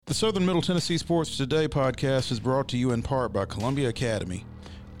The Southern Middle Tennessee Sports Today podcast is brought to you in part by Columbia Academy,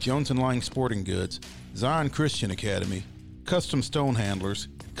 Jones & Lang Sporting Goods, Zion Christian Academy, Custom Stone Handlers,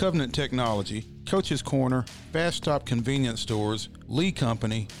 Covenant Technology, Coach's Corner, Fast Stop Convenience Stores, Lee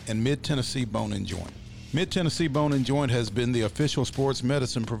Company, and Mid-Tennessee Bone and Joint. Mid-Tennessee Bone and Joint has been the official sports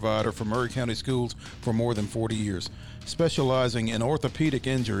medicine provider for Maury County Schools for more than 40 years. Specializing in orthopedic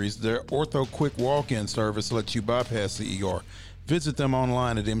injuries, their Ortho Quick Walk-In service lets you bypass the ER. Visit them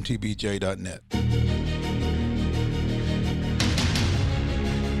online at mtbj.net.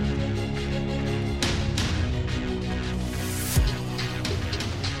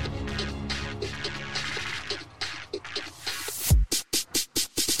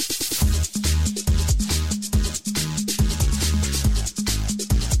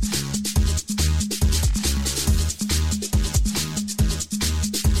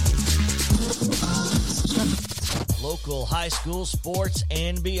 High school sports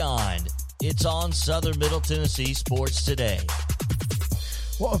and beyond. It's on Southern Middle Tennessee Sports Today.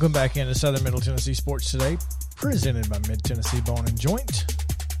 Welcome back into Southern Middle Tennessee Sports Today, presented by Mid-Tennessee Bone and Joint.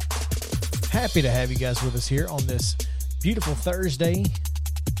 Happy to have you guys with us here on this beautiful Thursday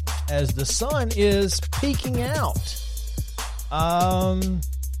as the sun is peeking out.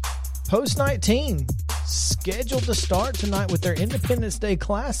 Post 19 scheduled to start tonight with their Independence Day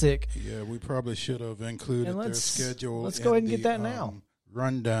Classic. Yeah, we probably should have included their schedule. Let's go ahead and get that now.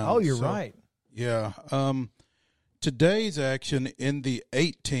 Rundown. Oh, you're right. Yeah. Today's action in the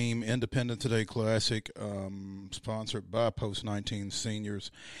 8-team Independence Day Classic, sponsored by Post 19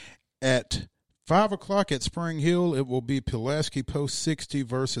 Seniors. At 5 o'clock at Spring Hill, it will be Pulaski Post 60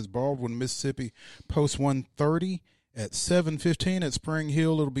 versus Baldwin, Mississippi Post 130. At 7:15 at Spring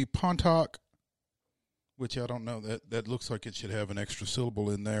Hill, it'll be Pontoc, which I don't know. That looks like it should have an extra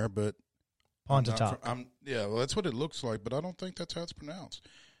syllable in there, but Pontotoc. Yeah, well, that's what it looks like, but I don't think that's how it's pronounced.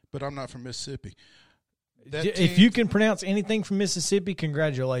 But I'm not from Mississippi. If you can pronounce anything from Mississippi,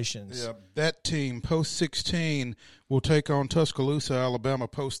 congratulations. Yeah, that team, Post 16, will take on Tuscaloosa, Alabama,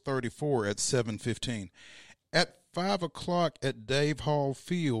 Post 34 at 7:15. At 5 o'clock at Dave Hall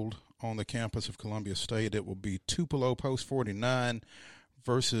Field on the campus of Columbia State, it will be Tupelo, Post 49,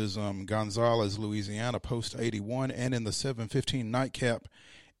 versus Gonzales, Louisiana, Post 81. And in the 7:15 nightcap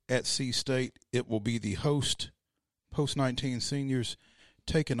at C-State, it will be the host, Post 19 Seniors,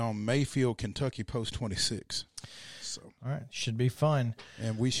 taking on Mayfield, Kentucky, Post 26. So, all right, should be fun.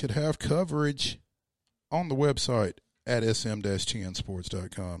 And we should have coverage on the website at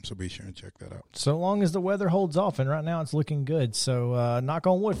sm-tnsports.com, so be sure and check that out. So long as the weather holds off, and right now it's looking good. So knock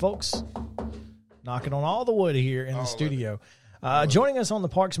on wood, folks. Knocking on all the wood here in the studio. Joining us on the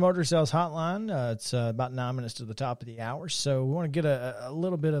Parks Motor Sales Hotline, it's about 9 minutes to the top of the hour, so we want to get a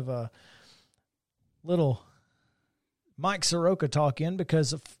little bit of a little Mike Soroka talk in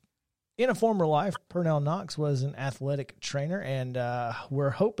because in a former life, Pernell Knox was an athletic trainer, and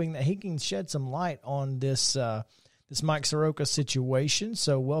we're hoping that he can shed some light on this Mike Soroka situation.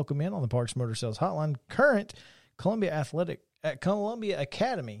 So welcome in on the Parks Motor Sales Hotline, current Columbia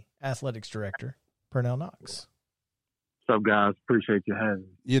Academy Athletics Director, Pernell Knox. What's up, guys? Appreciate you having me.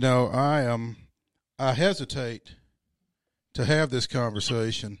 You know, I hesitate to have this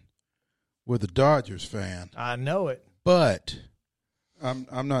conversation with a Dodgers fan. I know it. But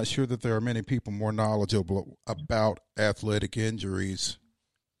I'm not sure that there are many people more knowledgeable about athletic injuries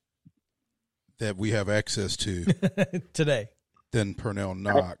that we have access to today than Pernell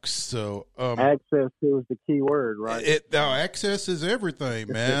Knox. So access to is the key word, right? Access is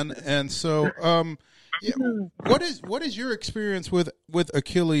everything, man. And so yeah, what is your experience with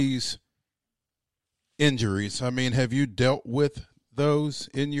Achilles injuries? I mean, have you dealt with those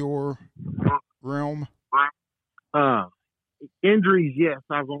in your realm? Injuries, yes.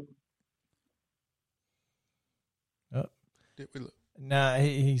 I've only. Did we look? Nah,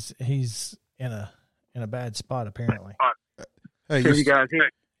 he's in a bad spot apparently. Hey, can you guys hear?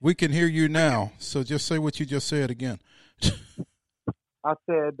 We can hear you now. So just say what you just said again. I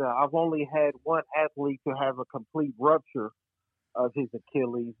said I've only had one athlete to have a complete rupture of his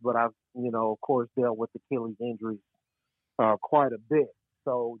Achilles, but I've, of course, dealt with Achilles injuries quite a bit.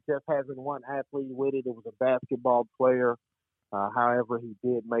 So just having one athlete with it, it was a basketball player. However, he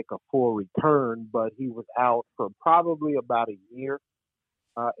did make a full return, but he was out for probably about a year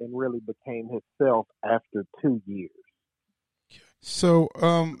and really became himself after 2 years. So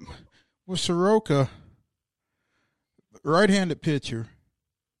with Soroka, right-handed pitcher,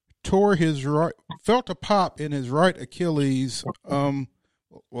 felt a pop in his right Achilles.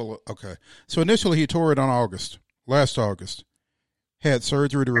 Okay. So initially he tore it on last August. Had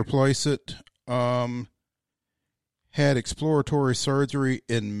surgery to replace it. had exploratory surgery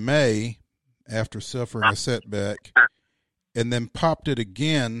in May after suffering a setback, and then popped it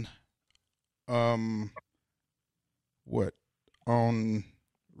again. On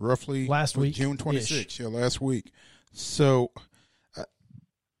roughly last week, June 26th, yeah, last week. So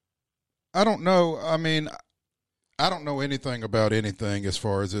I don't know. I mean, I don't know anything about anything as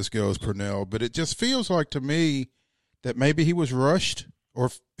far as this goes, Purnell, but it just feels like to me that maybe he was rushed, or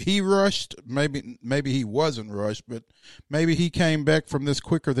he rushed. Maybe he wasn't rushed, but maybe he came back from this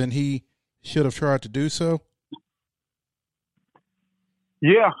quicker than he should have tried to do so.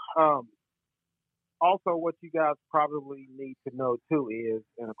 Yeah. Also, what you guys probably need to know, too, is,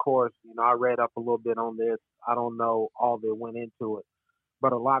 and of course, I read up a little bit on this. I don't know all that went into it.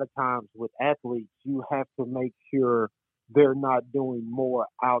 But a lot of times with athletes, you have to make sure they're not doing more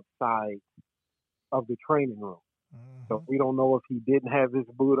outside of the training room. Mm-hmm. So we don't know if he didn't have his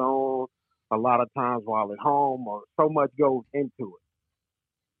boot on a lot of times while at home, or so much goes into it.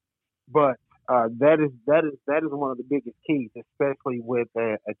 But that is one of the biggest keys, especially with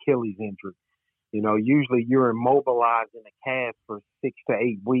Achilles injury. Usually you're immobilized in a cast for 6 to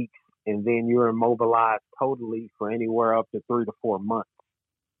 8 weeks, and then you're immobilized totally for anywhere up to 3 to 4 months.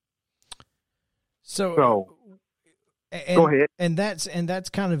 So go ahead. And that's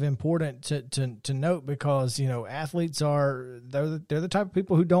kind of important to note, because athletes they're the type of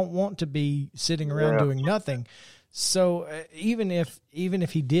people who don't want to be sitting around doing nothing. So even if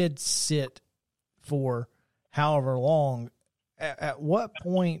he did sit for however long, at what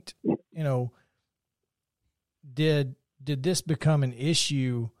point did this become an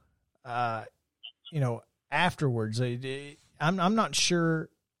issue? Afterwards, I'm not sure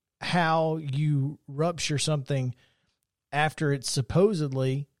how you rupture something after it's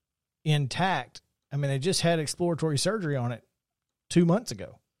supposedly intact. I mean, they just had exploratory surgery on it 2 months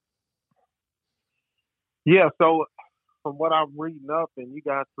ago. Yeah, so from what I'm reading up, and you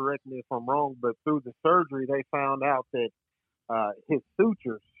guys correct me if I'm wrong, but through the surgery, they found out that his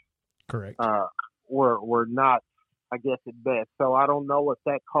sutures correct were not, I guess, at best. So I don't know if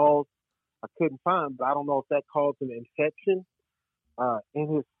that caused, I couldn't find, but I don't know if that caused an infection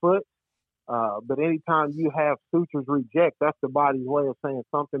in his foot. But anytime you have sutures reject, that's the body's way of saying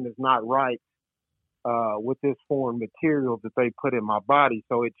something is not right with this foreign material that they put in my body.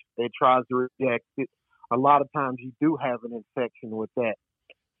 So it tries to reject it. A lot of times you do have an infection with that.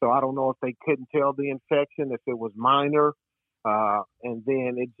 So I don't know if they couldn't tell the infection, if it was minor, and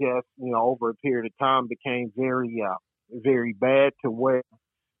then it just, over a period of time became very, very bad to where,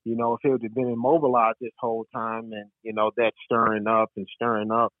 if it had been immobilized this whole time and, that's stirring up,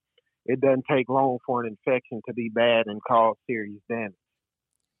 it doesn't take long for an infection to be bad and cause serious damage.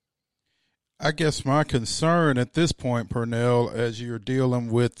 I guess my concern at this point, Purnell, as you're dealing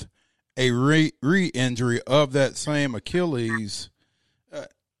with a re-injury of that same Achilles,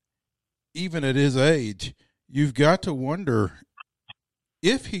 even at his age, you've got to wonder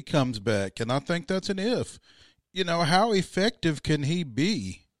if he comes back, and I think that's an if. How effective can he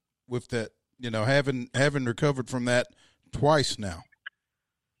be with that? Having recovered from that twice now.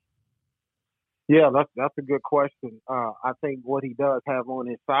 Yeah, that's a good question. I think what he does have on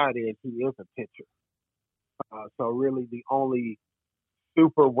his side is he is a pitcher. So really the only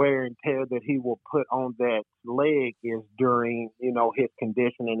super wear and tear that he will put on that leg is during, his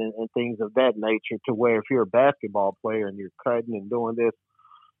conditioning and things of that nature, to where if you're a basketball player and you're cutting and doing this,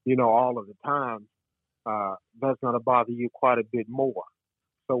 all of the time, that's going to bother you quite a bit more.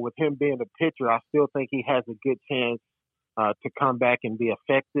 So with him being a pitcher, I still think he has a good chance to come back and be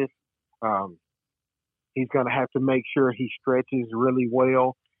effective. He's going to have to make sure he stretches really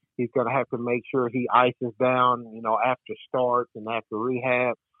well. He's going to have to make sure he ices down, after starts and after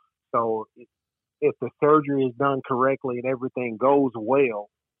rehab. So if the surgery is done correctly and everything goes well,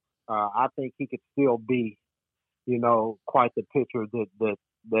 I think he could still be, quite the pitcher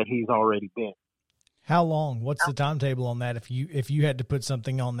that he's already been. How long? What's the timetable on that? If you had to put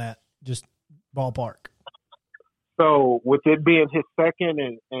something on that, just ballpark. So with it being his second,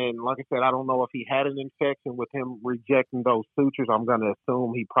 and like I said, I don't know if he had an infection with him rejecting those sutures. I'm going to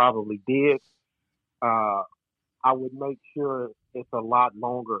assume he probably did. I would make sure it's a lot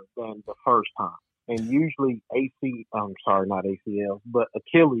longer than the first time. And usually not ACL, but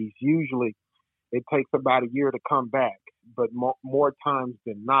Achilles, usually it takes about a year to come back. But more times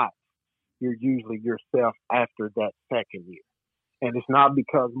than not, you're usually yourself after that second year. And it's not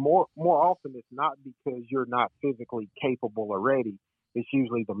because more often it's not because you're not physically capable already. It's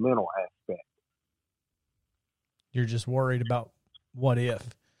usually the mental aspect. You're just worried about what if.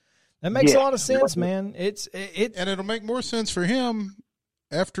 That makes a lot of sense, man. It's and it'll make more sense for him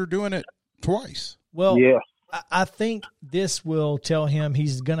after doing it twice. Well, I think this will tell him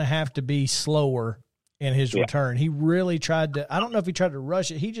he's going to have to be slower in his return. He really tried to, I don't know if he tried to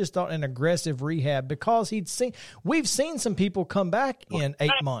rush it. He just thought an aggressive rehab because we've seen some people come back in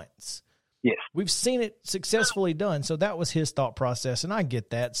 8 months. Yes. We've seen it successfully done. So that was his thought process, and I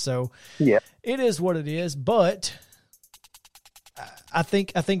get that. So it is what it is, but I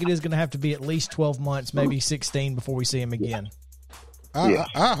think it is going to have to be at least 12 months, maybe 16 before we see him again.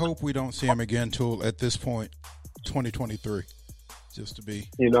 I hope we don't see him again till at this point, 2023, just to be.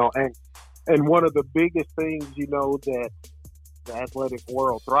 And one of the biggest things, that the athletic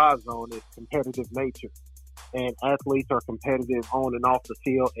world thrives on is competitive nature. And athletes are competitive on and off the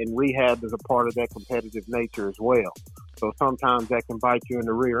field, and rehab is a part of that competitive nature as well. So sometimes that can bite you in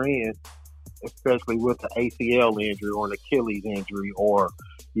the rear end, especially with an ACL injury or an Achilles injury or,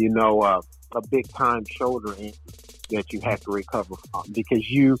 a big-time shoulder injury that you have to recover from because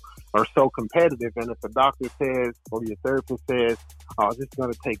you are so competitive. And if the doctor says or your therapist says, oh, this is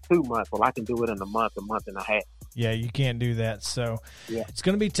going to take 2 months, well, I can do it in a month and a half. Yeah, you can't do that. So it's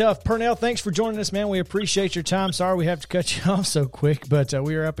going to be tough. Purnell, thanks for joining us, man. We appreciate your time. Sorry we have to cut you off so quick, but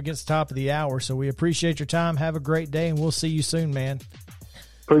we are up against the top of the hour, so we appreciate your time. Have a great day, and we'll see you soon, man.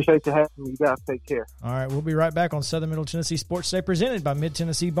 Appreciate you having me. You guys take care. All right, we'll be right back on Southern Middle Tennessee Sports Today, presented by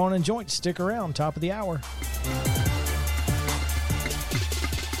Mid-Tennessee Bone and Joint. Stick around, top of the hour.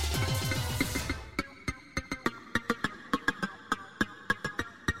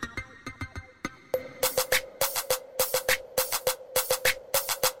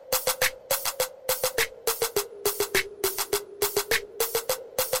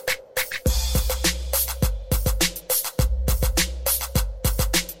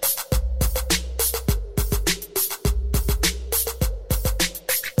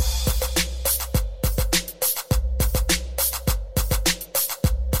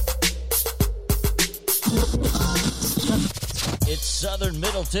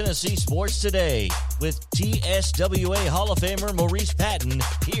 Tennessee Sports Today with TSWA Hall of Famer Maurice Patton.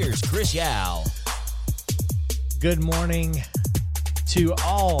 Here's Chris Yao. Good morning to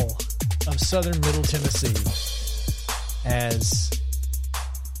all of Southern Middle Tennessee as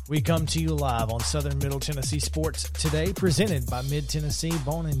we come to you live on Southern Middle Tennessee Sports Today, presented by Mid-Tennessee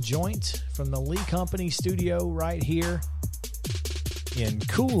Bone and Joint from the Lee Company studio right here in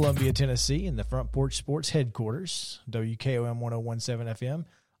Columbia, Tennessee, in the Front Porch Sports headquarters, WKOM 1017 FM.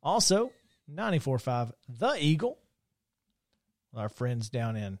 Also, 94.5 The Eagle, our friends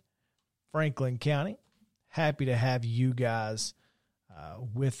down in Franklin County. Happy to have you guys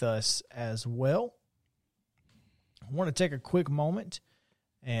with us as well. I want to take a quick moment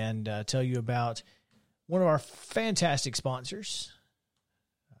and tell you about one of our fantastic sponsors.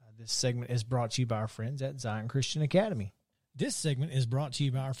 This segment is brought to you by our friends at Zion Christian Academy. This segment is brought to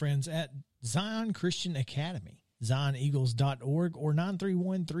you by our friends at Zion Christian Academy. ZionEagles.org or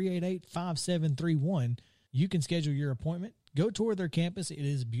 931-388-5731. You can schedule your appointment. Go tour their campus. It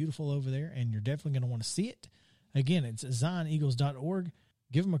is beautiful over there, and you're definitely going to want to see it. Again, it's ZionEagles.org.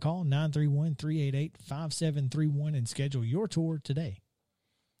 Give them a call, 931-388-5731, and schedule your tour today.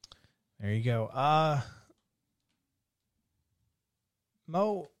 There you go.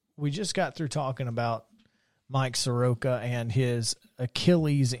 Mo, we just got through talking about Mike Soroka and his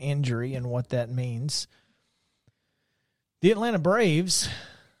Achilles injury and what that means. The Atlanta Braves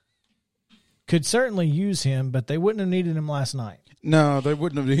could certainly use him, but they wouldn't have needed him last night. No, they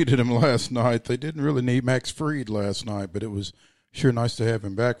wouldn't have needed him last night. They didn't really need Max Fried last night, but it was sure nice to have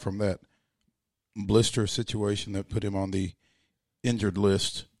him back from that blister situation that put him on the injured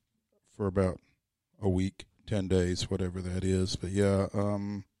list for about a week, 10 days, whatever that is. But, yeah,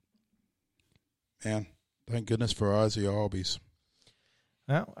 man, thank goodness for Ozzie Albies.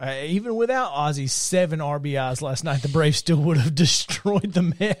 Well, even without Ozzy's 7 RBIs last night, the Braves still would have destroyed the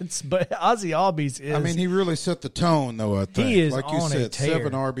Mets. But Ozzie Albies is... I mean, he really set the tone, though, I think. He is like on you said, a tear.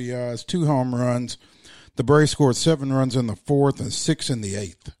 7 RBIs, 2 home runs. The Braves scored 7 runs in the 4th and 6 in the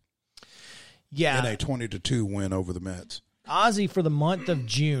 8th. Yeah. In a 20-2 win over the Mets. Ozzie, for the month of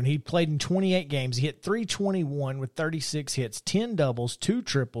June, he played in 28 games. He hit .321 with 36 hits, 10 doubles, 2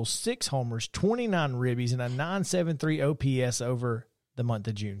 triples, 6 homers, 29 ribbies, and a .973 OPS over the month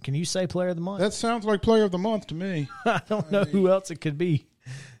of June. Can you say player of the month? That sounds like player of the month to me. I don't know who else it could be.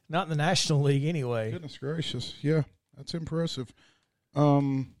 Not in the National League anyway. Goodness gracious. Yeah, that's impressive.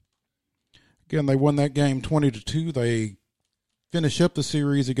 Again, they won that game 20-2. They finish up the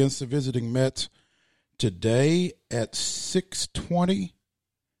series against the visiting Mets today at 6:20.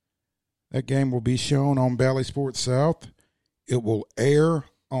 That game will be shown on Bally Sports South. It will air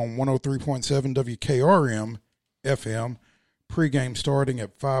on 103.7 WKRM FM. Pregame starting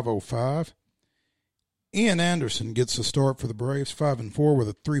at 5:05. Ian Anderson gets the start for the Braves, 5-4 with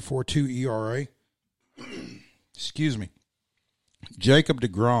a 3.42 ERA. Excuse me. Jacob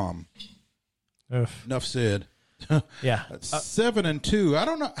deGrom. Enough said. Yeah. 7-2. I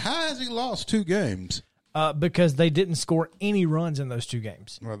don't know. How has he lost 2 games? Because they didn't score any runs in those 2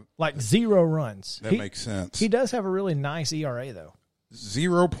 games. Well, like 0 runs. That makes sense. He does have a really nice ERA, though.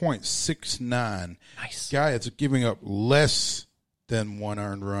 0.69. Nice. Guy is giving up less than 1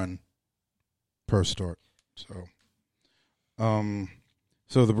 earned run per start.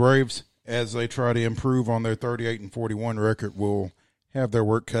 So the Braves, as they try to improve on their 38-41 record, will have their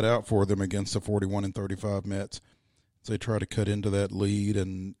work cut out for them against the 41-35 Mets. As they try to cut into that lead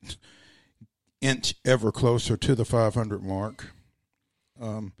and inch ever closer to the 500 mark.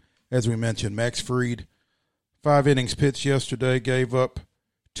 As we mentioned, Max Fried, 5 innings pitched yesterday, gave up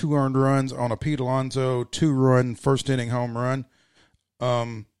 2 earned runs on a Pete Alonso 2-run first-inning home run.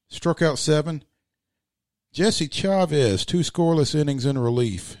 Struck out 7. Jesse Chavez, 2 scoreless innings in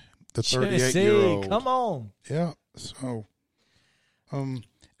relief. The 38-year-old. Come on. Yeah. So,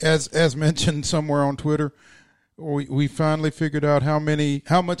 as mentioned somewhere on Twitter, we finally figured out how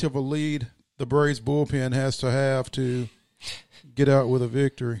much of a lead the Braves bullpen has to have to get out with a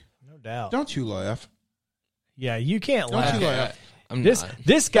victory. No doubt. Don't you laugh? Yeah, you can't laugh. Don't you laugh?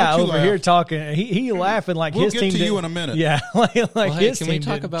 This guy over laugh. here talking, he laughing like We'll his get team. to you in a minute. Yeah, like his can team. we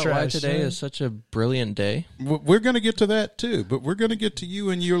talk didn't about trash why today him. is such a brilliant day? We're going to get to that too, but we're going to get to you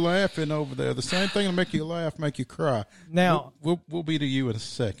and you're laughing over there. The same thing will make you laugh, make you cry. Now we'll be to you in a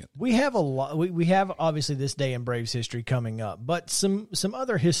second. we have a lot. We have obviously this day in Braves history coming up, but some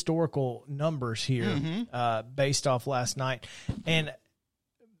other historical numbers here based off last night, and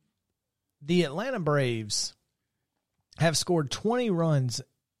the Atlanta Braves have scored 20 runs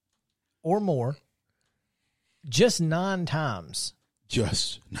or more just 9 times.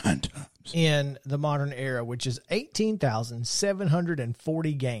 Just 9 times. In the modern era, which is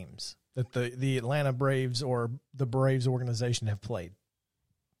 18,740 games that the Atlanta Braves or the Braves organization have played.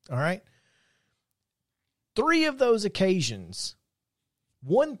 All right? 3 of those occasions,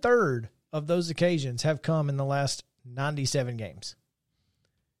 1/3 of those occasions have come in the last 97 games.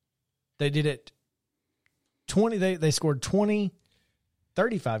 They did it 20. They scored 20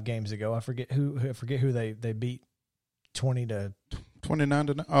 35 games ago. I forget who they beat 29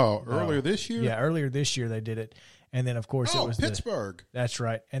 to 9. Oh, earlier this year? Yeah, earlier this year they did it. And then of course it was Pittsburgh. That's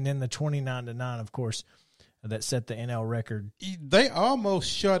right. And then the 29-9, of course, that set the NL record. They almost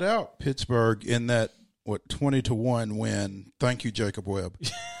shut out Pittsburgh in that 20-1 win. Thank you, Jacob Webb.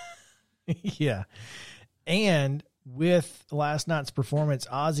 Yeah. And with last night's performance,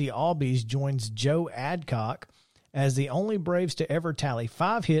 Ozzie Albies joins Joe Adcock as the only Braves to ever tally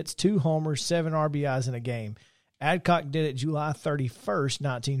 5 hits, 2 homers, 7 RBIs in a game. Adcock did it July 31st,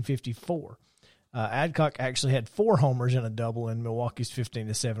 1954. Adcock actually had 4 homers and a double in Milwaukee's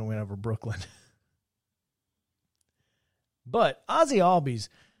 15-7 win over Brooklyn. But Ozzie Albies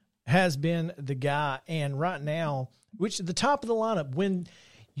has been the guy, and right now, which the top of the lineup, when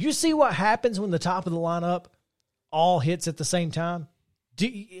you see what happens when the top of the lineup all hits at the same time,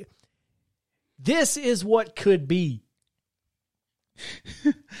 this is what could be.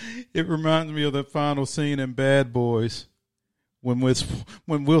 It reminds me of the final scene in Bad Boys when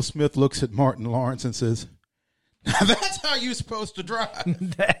Will Smith looks at Martin Lawrence and says, "That's how you're supposed to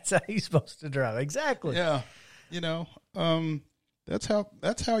drive." That's how you're supposed to drive. Exactly. Yeah. That's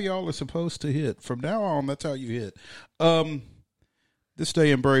how y'all are supposed to hit. From now on, that's how you hit. This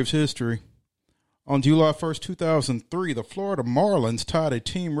day in Braves history, on July 1st, 2003, the Florida Marlins tied a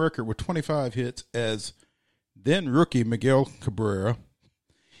team record with 25 hits as then-rookie Miguel Cabrera,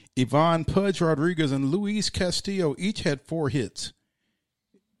 Ivan Pudge Rodriguez, and Luis Castillo each had 4 hits.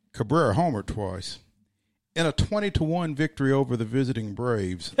 Cabrera homered twice in a 20-1 victory over the visiting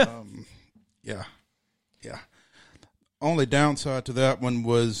Braves. Yeah. Only downside to that one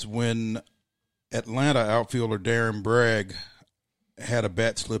was when Atlanta outfielder Darren Bragg had a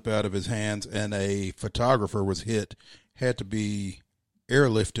bat slip out of his hands and a photographer was hit, had to be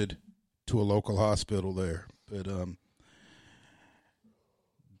airlifted to a local hospital there. But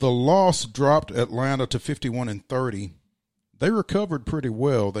the loss dropped Atlanta to 51-30. They recovered pretty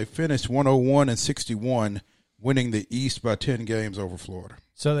well. They finished 101-61, winning the East by 10 games over Florida.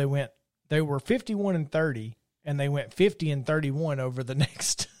 So they were 51-30, and they went 50-31 over the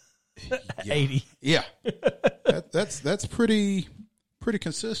next 80. Yeah, that's pretty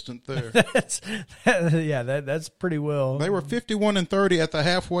consistent there. That's pretty well. They were 51-30 at the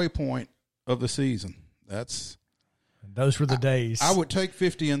halfway point of the season. Those were the days. I would take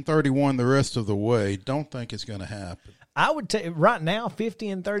 50-31 the rest of the way. Don't think it's going to happen. I would take right now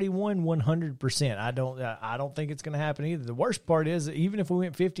 50-31, 100%. I don't think it's going to happen either. The worst part is that even if we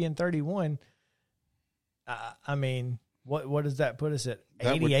went 50-31, I mean, what does that put us at?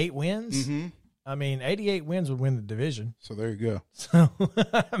 88 wins? Mm-hmm. I mean, 88 wins would win the division. So there you go. So,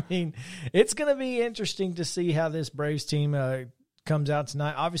 I mean, it's going to be interesting to see how this Braves team comes out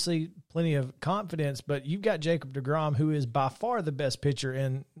tonight. Obviously, plenty of confidence, but you've got Jacob deGrom, who is by far the best pitcher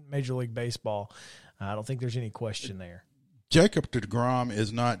in Major League Baseball. I don't think there's any question there. Jacob deGrom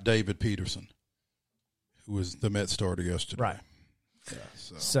is not David Peterson, who was the Mets starter yesterday. Right. Yeah,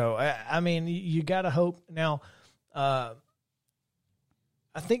 So I mean, you got to hope. Now, I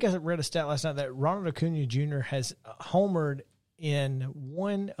think I read a stat last night that Ronald Acuna Jr. has homered in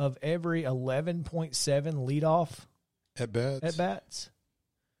one of every 11.7 leadoff at bats.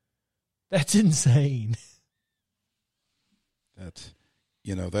 That's insane. That's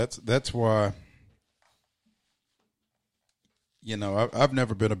why. I've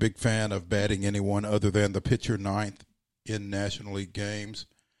never been a big fan of batting anyone other than the pitcher ninth in National League games.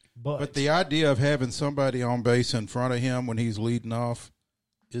 But the idea of having somebody on base in front of him when he's leading off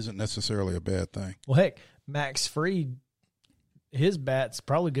isn't necessarily a bad thing. Well, heck, Max Fried, his bat's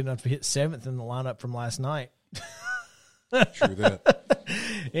probably good enough to hit seventh in the lineup from last night. True that.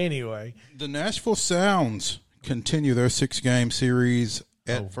 Anyway. The Nashville Sounds continue their 6-game series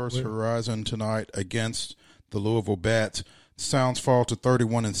at First Horizon tonight against the Louisville Bats. Sounds fall to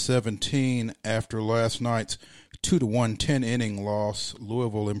 31-17 after last night's 2-1 10-inning loss.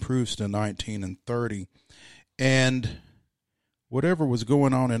 Louisville improves to 19-30. And whatever was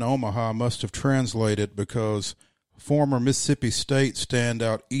going on in Omaha must have translated, because former Mississippi State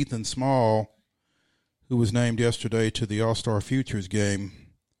standout Ethan Small, who was named yesterday to the All-Star Futures game,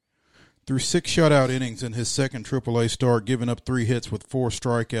 threw 6 shutout innings in his second AAA start, giving up 3 hits with 4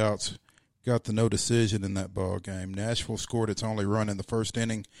 strikeouts. Got the no decision in that ball game. Nashville scored its only run in the first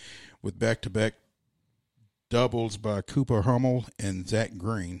inning with back-to-back doubles by Cooper Hummel and Zach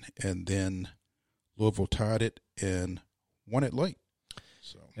Green, and then Louisville tied it and won it late.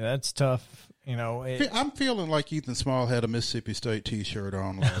 So yeah, that's tough. I'm feeling like Ethan Small had a Mississippi State T-shirt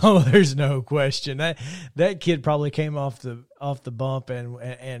on. Oh, there's no question that kid probably came off the bump and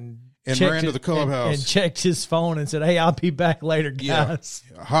ran to the clubhouse and checked his phone and said, "Hey, I'll be back later, guys."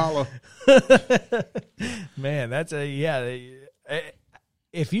 Yeah, holla. Man, that's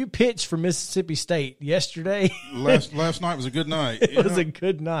if you pitched for Mississippi State yesterday, last night was a good night. It was a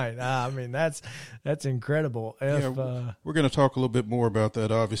good night. I mean, that's incredible. We're going to talk a little bit more about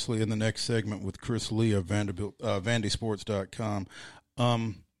that, obviously, in the next segment with Chris Lee of VandySports.com.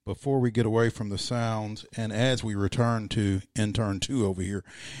 Before we get away from the Sounds, and as we return to intern 2 over here,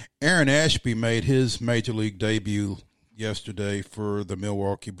 Aaron Ashby made his Major League debut yesterday for the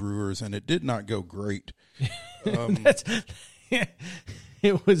Milwaukee Brewers, and it did not go great.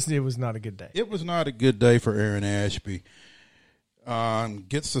 It was not a good day. It was not a good day for Aaron Ashby.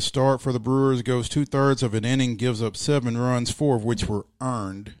 Gets the start for the Brewers, goes 2/3 of an inning, gives up 7 runs, 4 of which were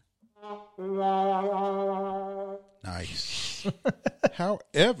earned. Nice.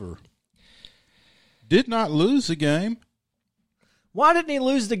 However, did not lose the game. Why didn't he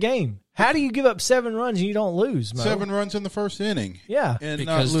lose the game? How do you give up 7 runs and you don't lose, Mo? 7 runs in the first inning. Yeah. And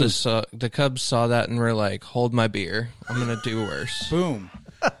because not lose. the Cubs saw that and were like, hold my beer. I'm going to do worse. Boom.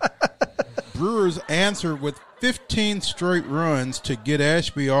 Brewers answer with 15 straight runs to get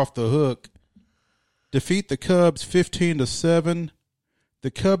Ashby off the hook. Defeat the Cubs 15-7.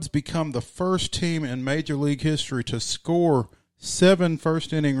 The Cubs become the first team in Major League history to score 7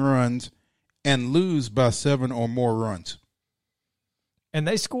 first-inning runs and lose by 7 or more runs. And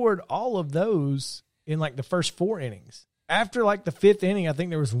they scored all of those in like the first 4 innings. After like the 5th inning, I think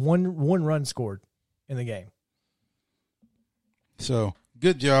there was one run scored in the game. So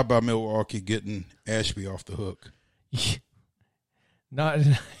good job by Milwaukee getting Ashby off the hook.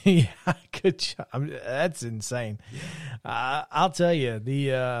 Good job. That's insane. I'll tell you,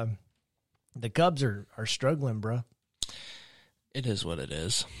 the Cubs are struggling, bro. It is what it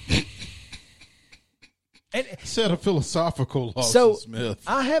is. And said a philosophical Lawson so Smith.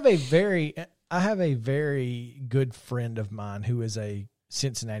 I have a very good friend of mine who is a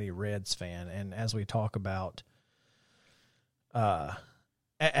Cincinnati Reds fan, and as we talk about the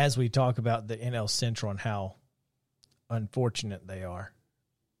NL Central and how unfortunate they are.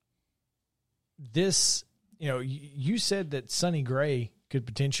 This, you said that Sonny Gray could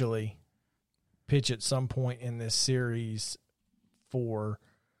potentially pitch at some point in this series for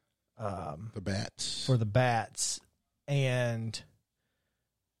the Bats. For the Bats, and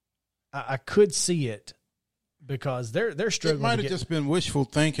I could see it, because they're struggling. It might have just been wishful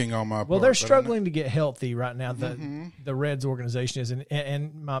thinking on my part. Well, they're struggling to get healthy right now. The Reds organization is,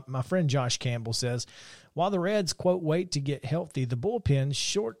 and my friend Josh Campbell says, while the Reds, quote, wait to get healthy, the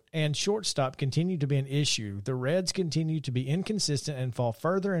bullpen shortstop continue to be an issue. The Reds continue to be inconsistent and fall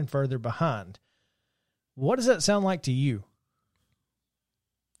further and further behind. What does that sound like to you?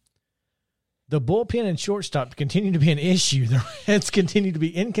 The bullpen and shortstop continue to be an issue. The Reds continue to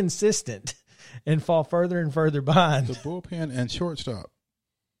be inconsistent and fall further and further behind. The bullpen and shortstop.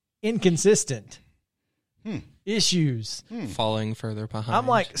 Inconsistent. Issues. Falling further behind. I'm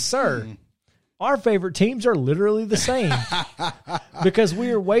like, sir, our favorite teams are literally the same because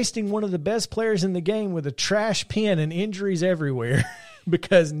we are wasting one of the best players in the game with a trash pen and injuries everywhere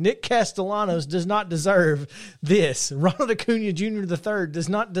because Nick Castellanos does not deserve this. Ronald Acuna Jr. III does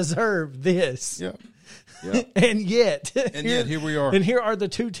not deserve this. Yeah. And yet here we are. And here are the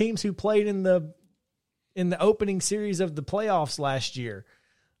two teams who played in the opening series of the playoffs last year.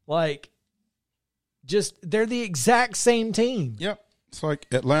 Like, just they're the exact same team. Yep. It's like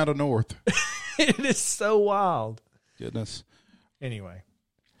Atlanta North. It is so wild. Goodness. Anyway.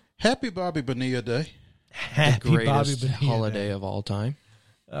 Happy Bobby Bonilla Day. Happy greatest Bobby Bonilla holiday Day. of all time.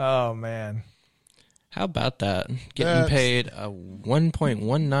 Oh, man. How about that? Getting paid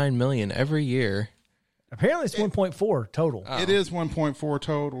 $1.19 million every year. Apparently it's 1.4 total. It is 1.4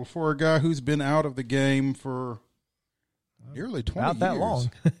 total for a guy who's been out of the game for nearly 20 Not that years. long.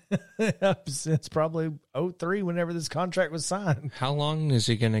 Since probably 03 whenever this contract was signed. How long is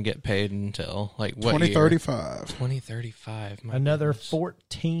he going to get paid until? Like what 2035. year? 2035. Another goodness.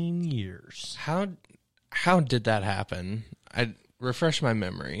 14 years. How did that happen? I refresh my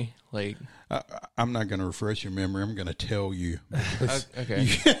memory. Like I'm not going to refresh your memory. I'm going to tell you. okay.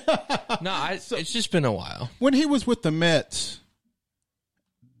 No, it's just been a while. When he was with the Mets,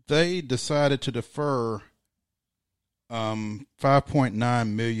 they decided to defer $5.9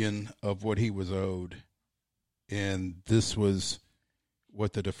 million of what he was owed, and this was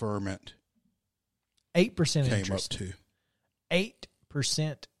what the deferment 8% came interest. up to.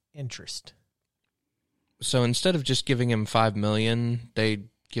 8% interest. So instead of just giving him $5 million, they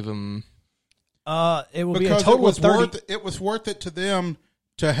give him. It will Because be a total it was of 30. it was worth it to them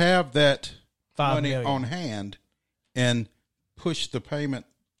to have that $5 money million. on hand and push the payment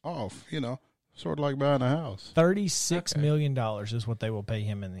off. You know, sort of like buying a house $36 million is what they will pay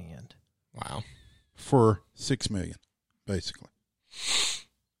him in the end. Wow. for $6 million, basically.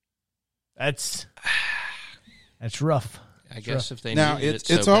 That's rough. I guess if they Now needed it's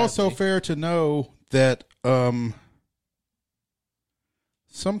it so also badly. fair to know that some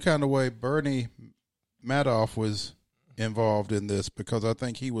kind of way Bernie Madoff was involved in this, because I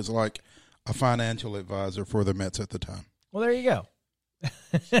think he was like a financial advisor for the Mets at the time. Well, there you go.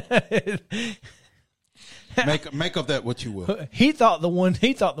 Make of that what you will. He thought the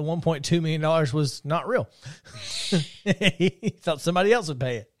 $1.2 million was not real. He thought somebody else would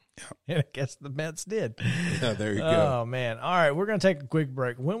pay it. And I guess the Mets did. Yeah, there you go. Oh, man. All right, we're going to take a quick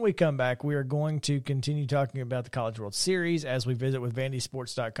break. When we come back, we are going to continue talking about the College World Series as we visit with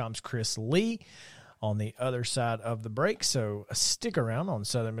VandySports.com's Chris Lee on the other side of the break. So stick around on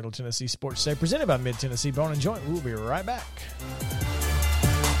Southern Middle Tennessee Sports Day, presented by Mid-Tennessee Bone & Joint. We'll be right back.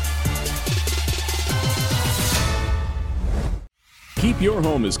 Keep your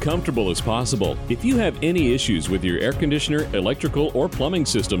home as comfortable as possible. If you have any issues with your air conditioner, electrical, or plumbing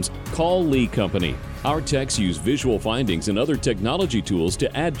systems, call Lee Company. Our techs use visual findings and other technology tools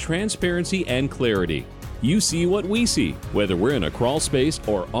to add transparency and clarity. You see what we see, whether we're in a crawl space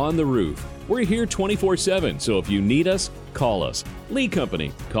or on the roof. We're here 24/7, so if you need us, call us. Lee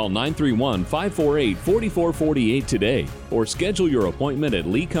Company. Call 931-548-4448 today or schedule your appointment at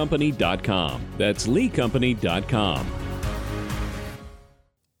leecompany.com. That's leecompany.com.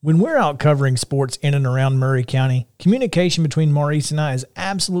 When we're out covering sports in and around Murray County, communication between Maurice and I is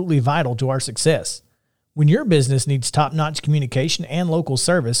absolutely vital to our success. When your business needs top-notch communication and local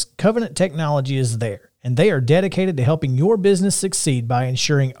service, Covenant Technology is there, and they are dedicated to helping your business succeed by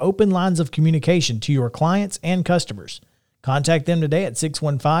ensuring open lines of communication to your clients and customers. Contact them today at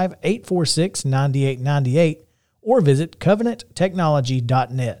 615-846-9898 or visit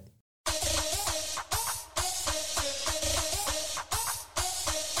covenanttechnology.net.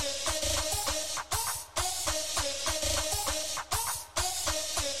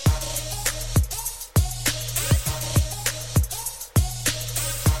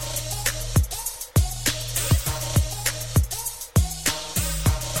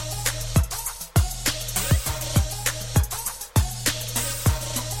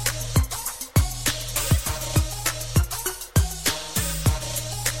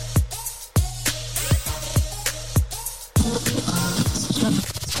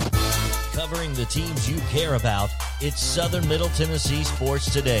 covering the teams you care about. It's Southern Middle Tennessee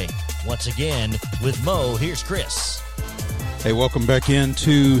Sports Today. Once again, with Mo, here's Chris. Hey, welcome back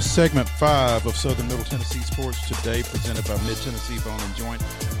into segment 5 of Southern Middle Tennessee Sports Today, presented by Mid-Tennessee Bone and Joint.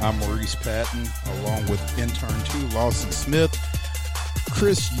 I'm Maurice Patton, along with intern 2, Lawson Smith.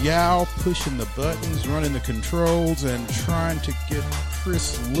 Chris Yao pushing the buttons, running the controls, and trying to get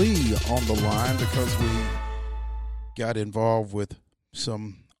Chris Lee on the line because we got involved with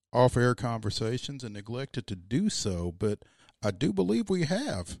some off-air conversations and neglected to do so. But I do believe we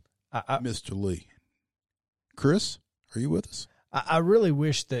have Mr. Lee. Chris, are you with us? I really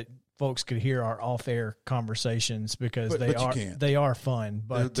wish that folks could hear our off-air conversations because they are fun.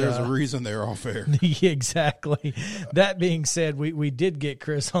 But there's a reason they're off-air. Exactly. That being said, we did get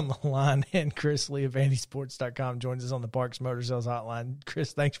Chris on the line, and Chris Lee of VandySports.com joins us on the Parks Motor Sales Hotline.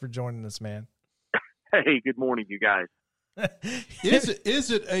 Chris, thanks for joining us, man. Hey, good morning, you guys. Is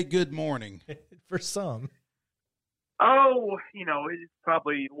it a good morning? For some. Oh, it's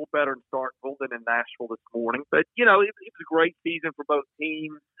probably a little better in Starkville than in Nashville this morning. But, it was a great season for both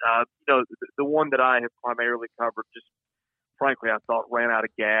teams. The one that I have primarily covered just, frankly, I thought ran out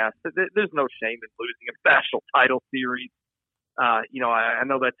of gas. There's no shame in losing a national title series. I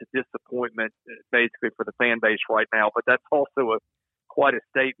know that's a disappointment basically for the fan base right now, but that's also quite a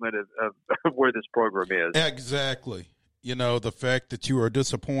statement of where this program is. Exactly. The fact that you are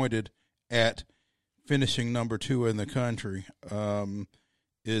disappointed at finishing number 2 in the country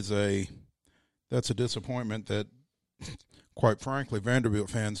that's a disappointment that, quite frankly,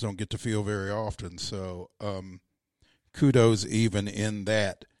 Vanderbilt fans don't get to feel very often. So kudos even in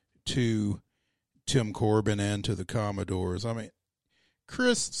that to Tim Corbin and to the Commodores. I mean,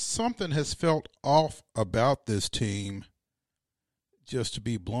 Chris, something has felt off about this team, just to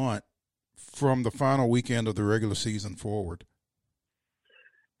be blunt, from the final weekend of the regular season forward.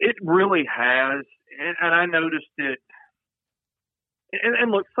 It really has. And I noticed it.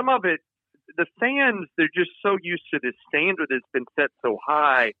 And look, some of it, the fans, they're just so used to this standard that's been set so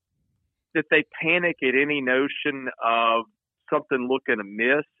high that they panic at any notion of something looking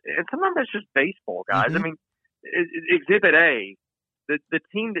amiss. And sometimes that's just baseball, guys. Mm-hmm. I mean, Exhibit A, the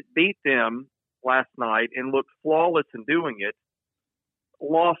team that beat them last night and looked flawless in doing it,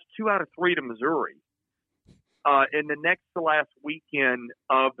 lost 2 out of 3 to Missouri. In the next to last weekend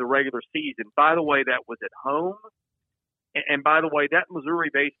of the regular season. By the way, that was at home. And by the way, that Missouri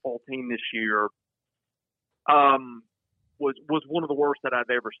baseball team this year was one of the worst that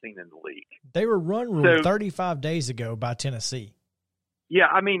I've ever seen in the league. They were run ruled 35 days ago by Tennessee. Yeah,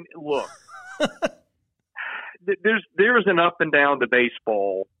 I mean, look, there's an up and down to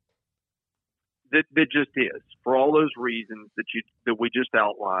baseball that just is, for all those reasons that we just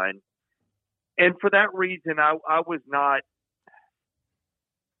outlined. And for that reason, I was not,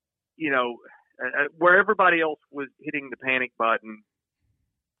 where everybody else was hitting the panic button,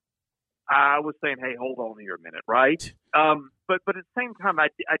 I was saying, hey, hold on here a minute, right? But at the same time, I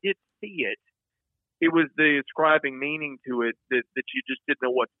did see it. It was the ascribing meaning to it that you just didn't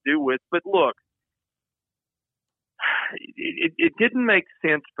know what to do with. But look, it didn't make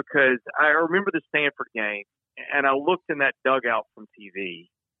sense because I remember the Stanford game, and I looked in that dugout from TV.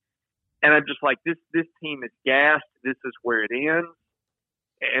 And I'm just like, this team is gassed. This is where it ends.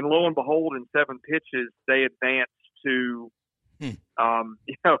 And lo and behold, in 7 pitches, they advance to, they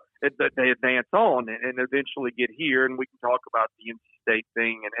advance on and eventually get here. And we can talk about the NC State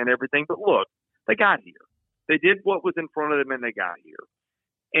thing and everything. But look, they got here. They did what was in front of them, and they got here.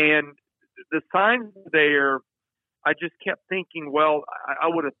 And the signs there, I just kept thinking, well, I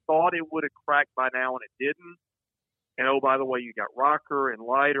would have thought it would have cracked by now, and it didn't. And, oh, by the way, you got Rocker and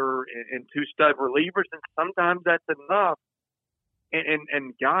Leiter and 2 stud relievers, and sometimes that's enough.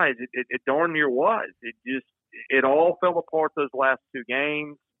 And guys, it darn near was. It all fell apart those last 2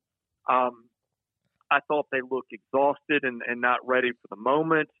 games. I thought they looked exhausted and not ready for the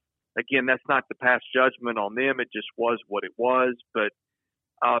moment. Again, that's not to pass judgment on them. It just was what it was. But,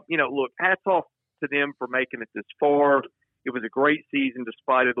 look, hats off to them for making it this far. It was a great season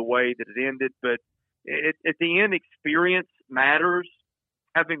despite of the way that it ended, but at the end, experience matters.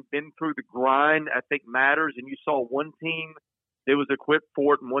 Having been through the grind, I think matters. And you saw one team that was equipped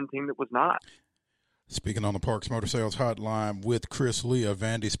for it and one team that was not. Speaking on the Parks Motor Sales Hotline with Chris Lee of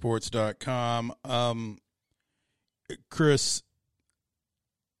VandySports.com. Chris,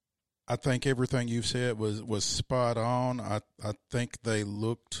 I think everything you've said was spot on. I think they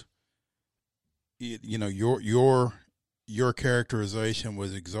looked, your characterization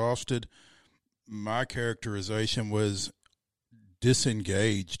was exhausted. My characterization was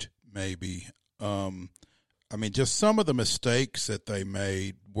disengaged, maybe. Just some of the mistakes that they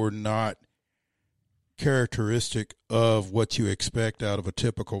made were not characteristic of what you expect out of a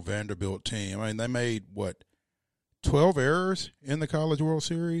typical Vanderbilt team. I mean, they made, 12 errors in the College World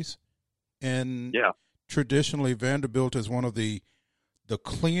Series? And traditionally Vanderbilt is one of the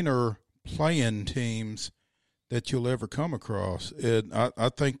cleaner playing teams that you'll ever come across. And I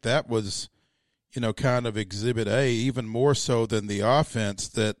think that was, kind of exhibit A, even more so than the offense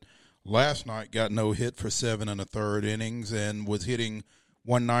that last night got no hit for 7 1/3 innings and was hitting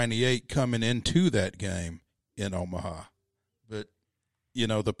 198 coming into that game in Omaha. But,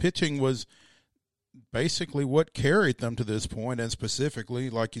 the pitching was basically what carried them to this point, and specifically,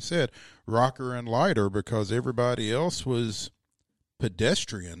 like you said, Rocker and Leiter, because everybody else was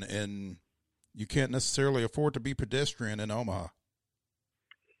pedestrian, and you can't necessarily afford to be pedestrian in Omaha.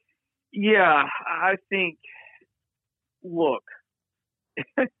 Yeah, I think, look,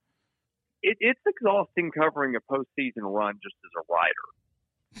 it's exhausting covering a postseason run just as a writer.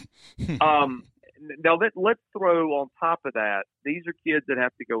 Now, let's throw on top of that, these are kids that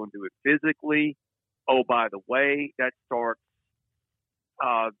have to go and do it physically. Oh, by the way, that starts,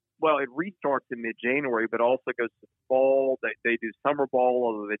 it restarts in mid-January, but also goes to fall. They do summer ball,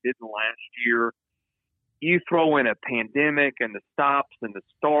 although they didn't last year. You throw in a pandemic and the stops and the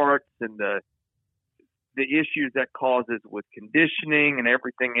starts and the issues that causes with conditioning and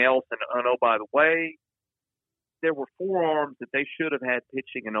everything else. And oh, by the way, there were forearms that they should have had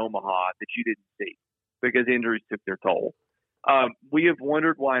pitching in Omaha that you didn't see because injuries took their toll. We have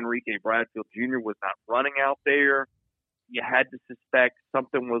wondered why Enrique Bradfield Jr. was not running out there. You had to suspect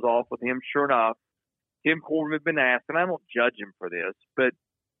something was off with him. Sure enough, Tim Corbin had been asked, and I don't judge him for this, but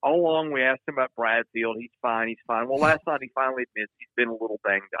all along we asked him about Bradfield. He's fine. Well, last night he finally admits he's been a little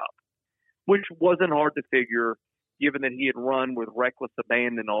banged up, which wasn't hard to figure given that he had run with reckless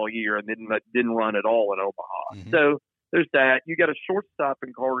abandon all year and didn't run at all in Omaha. Mm-hmm. So there's that. You got a shortstop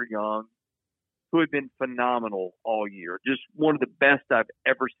in Carter Young who had been phenomenal all year, just one of the best I've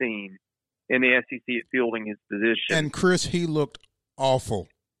ever seen in the SEC at fielding his position. And, Chris, he looked awful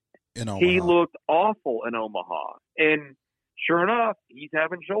in Omaha. He looked awful in Omaha. And sure enough, he's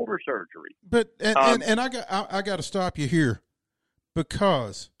having shoulder surgery. But and I got to stop you here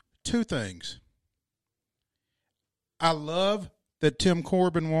because two things. I love that Tim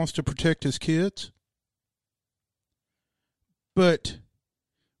Corbin wants to protect his kids, but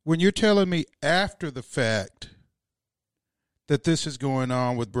when you're telling me after the fact that this is going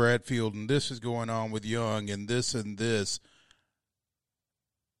on with Bradfield and this is going on with Young and this,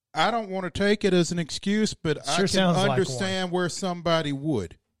 I don't want to take it as an excuse, but I can understand where somebody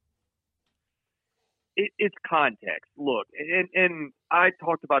would. It's context. Look, and I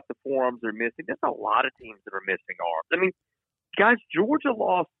talked about the forearms they're missing. There's a lot of teams that are missing arms. I mean, guys, Georgia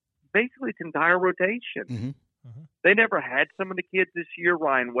lost basically its entire rotation. Mm-hmm. Mm-hmm. They never had some of the kids this year.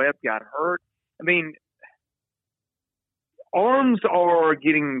 Ryan Webb got hurt. I mean, arms are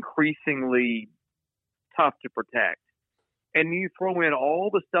getting increasingly tough to protect. And you throw in all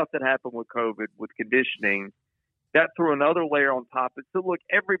the stuff that happened with COVID, with conditioning, that threw another layer on top of it. So, look,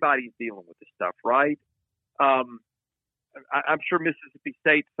 everybody's dealing with this stuff, right? I'm sure Mississippi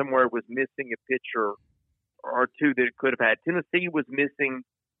State somewhere was missing a pitcher or two that it could have had. Tennessee was missing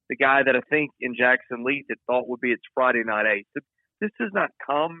the guy that I think in Jackson Lee that thought would be its Friday night ace. So this does not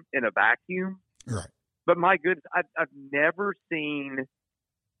come in a vacuum. Right. But my goodness, I've never seen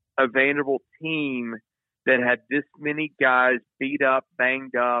a Vanderbilt team that had this many guys beat up,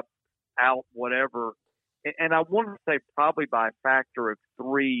 banged up, out, whatever. And I want to say probably by a factor of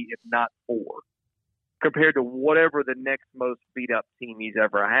 3, if not 4, compared to whatever the next most beat-up team he's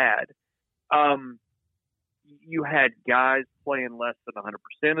ever had. You had guys playing less than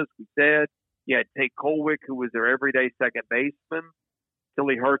 100%, as we said. You had Tate Colwick, who was their everyday second baseman, till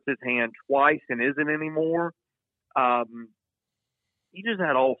he hurts his hand twice and isn't anymore. He just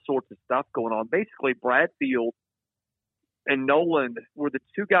had all sorts of stuff going on. Basically, Bradfield and Noland were the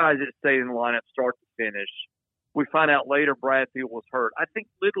two guys that stayed in the lineup start to finish. We find out later Bradfield was hurt. I think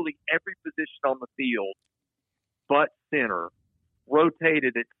literally every position on the field but center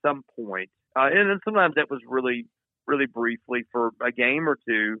rotated at some point. And then sometimes that was really, really briefly for a game or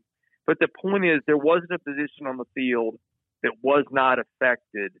two. But the point is there wasn't a position on the field that was not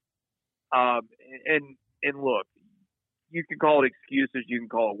affected. And look, you can call it excuses, you can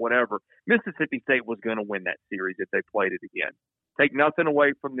call it whatever. Mississippi State was going to win that series if they played it again. Take nothing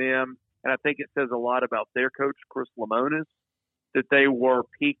away from them, and I think it says a lot about their coach, Chris Lemonis, that they were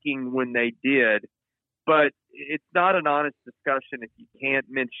peaking when they did. But it's not an honest discussion if you can't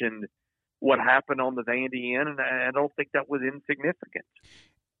mention what happened on the Vandy end, and I don't think that was insignificant.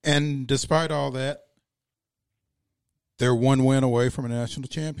 And despite all that, they're one win away from a national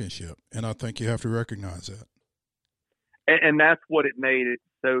championship, and I think you have to recognize that. And that's what it made it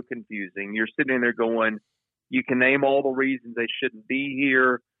so confusing. You're sitting there going, you can name all the reasons they shouldn't be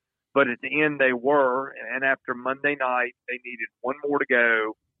here, but at the end they were. And after Monday night, they needed one more to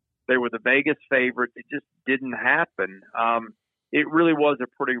go. They were the Vegas favorites. It just didn't happen. It really was a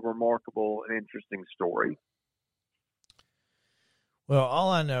pretty remarkable and interesting story. Well, all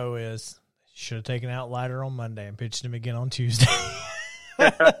I know is should have taken out Leiter on Monday and pitched him again on Tuesday.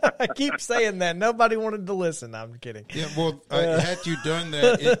 I keep saying that. Nobody wanted to listen. I'm kidding. Yeah, well, had you done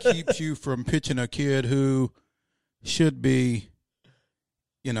that, it keeps you from pitching a kid who should be,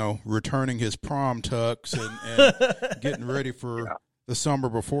 returning his prom tux and getting ready for the summer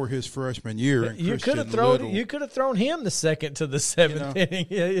before his freshman year. And you could have thrown him the second to the seventh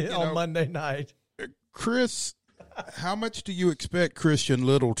inning on Monday night. Chris, how much do you expect Christian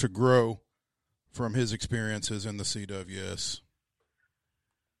Little to grow from his experiences in the CWS?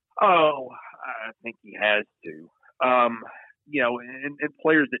 Oh, I think he has to. And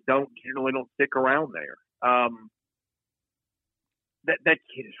players that generally don't stick around there. That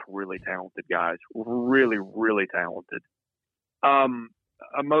kid is really talented, guys. Really, really talented.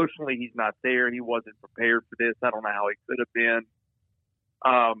 Emotionally, he's not there. He wasn't prepared for this. I don't know how he could have been.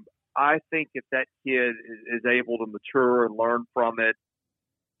 I think if that kid is able to mature and learn from it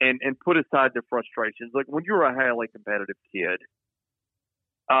and put aside the frustrations, like when you're a highly competitive kid,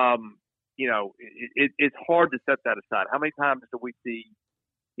 it's hard to set that aside. How many times do we see,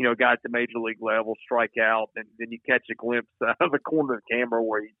 guys at the major league level strike out and then you catch a glimpse out of the corner of the camera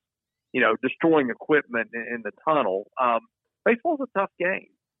where he's, destroying equipment in the tunnel. Baseball's a tough game.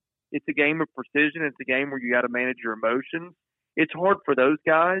 It's a game of precision. It's a game where you got to manage your emotions. It's hard for those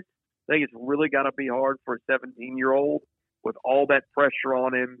guys. I think it's really got to be hard for a 17-year-old with all that pressure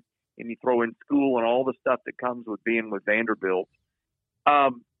on him, and you throw in school and all the stuff that comes with being with Vanderbilt. I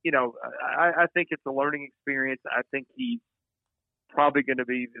think it's a learning experience. I think he's probably going to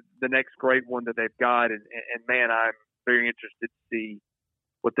be the next great one that they've got. And man, I'm very interested to see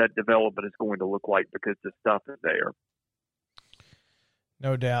what that development is going to look like because the stuff is there.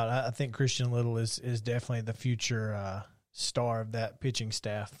 No doubt. I think Christian Little is definitely the future star of that pitching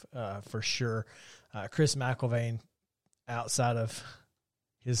staff for sure. Chris McIlvaine, outside of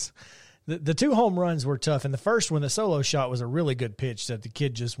his the two home runs were tough. And the first one, the solo shot, was a really good pitch that the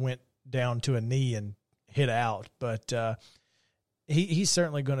kid just went down to a knee and hit out. But he's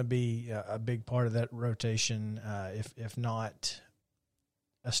certainly going to be a big part of that rotation, if not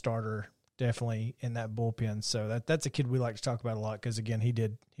a starter, definitely in that bullpen. So that's a kid we like to talk about a lot because, again,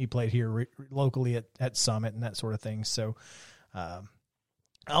 he played here locally at Summit and that sort of thing. So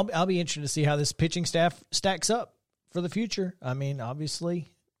I'll be interested to see how this pitching staff stacks up for the future. I mean,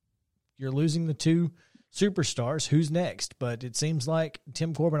 obviously, you're losing the two superstars. Who's next? But it seems like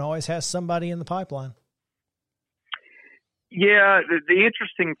Tim Corbin always has somebody in the pipeline. Yeah, the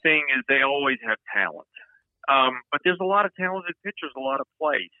interesting thing is they always have talent. But there's a lot of talented pitchers, a lot of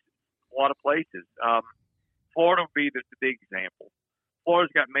places. Florida would be the big example.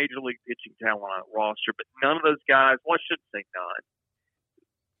 Florida's got major league pitching talent on the roster, but none of those guys, well, I shouldn't say none.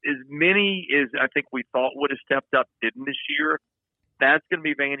 As many as I think we thought would have stepped up didn't this year. That's going to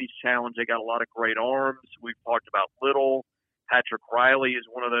be Vandy's challenge. They got a lot of great arms. We've talked about Little. Patrick Riley is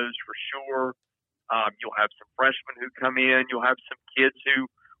one of those for sure. You'll have some freshmen who come in. You'll have some kids who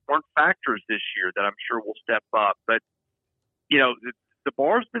weren't factors this year that I'm sure will step up. But, the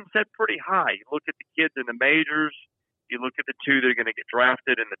bar's been set pretty high. You look at the kids in the majors. You look at the two that are going to get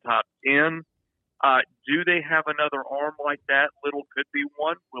drafted in the top 10. Do they have another arm like that? Little could be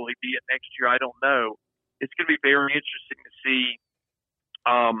one. Will he be it next year? I don't know. It's going to be very interesting to see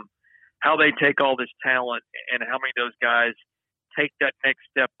how they take all this talent and how many of those guys take that next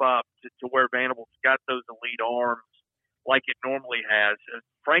step up to where Vanderbilt's got those elite arms like it normally has.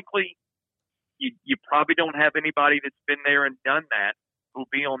 Frankly, you probably don't have anybody that's been there and done that who'll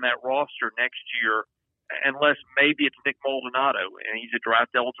be on that roster next year, unless maybe it's Nick Maldonado, and he's a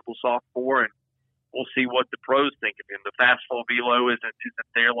draft-eligible sophomore, and we'll see what the pros think of him. The fastball velo isn't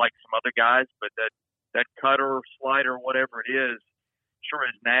there like some other guys, but that cutter, slider, whatever it is, sure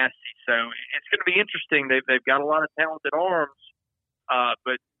is nasty. So it's going to be interesting. They've got a lot of talented arms,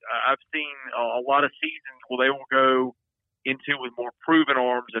 but I've seen a lot of seasons where they will go into with more proven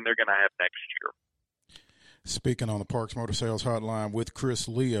arms than they're going to have next year. Speaking on the Parks Motor Sales Hotline with Chris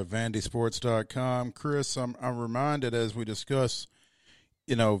Lee of VandySports.com. Chris, I'm reminded as we discuss,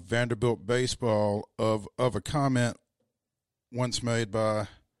 Vanderbilt baseball of a comment once made by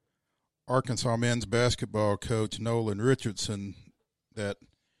Arkansas men's basketball coach Nolan Richardson that,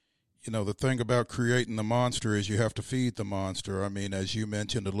 the thing about creating the monster is you have to feed the monster. I mean, as you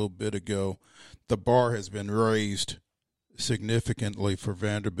mentioned a little bit ago, the bar has been raised significantly for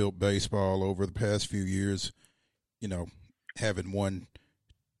Vanderbilt baseball over the past few years, having won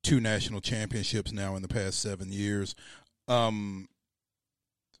 2 national championships now in the past 7 years.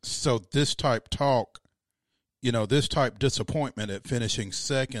 So this type talk, this type disappointment at finishing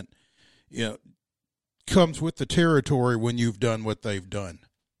second, comes with the territory when you've done what they've done.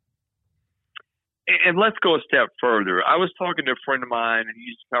 And let's go a step further. I was talking to a friend of mine who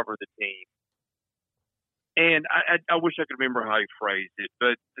used to cover the team. And I wish I could remember how he phrased it,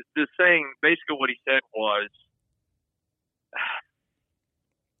 but the saying, basically what he said was,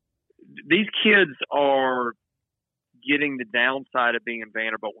 these kids are getting the downside of being in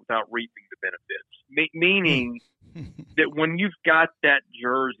Vanderbilt without reaping the benefits. Meaning that when you've got that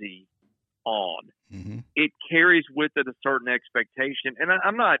jersey on, it carries with it a certain expectation. And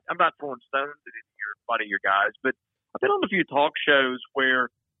I'm not throwing stones at any of your guys, but I've been on a few talk shows where,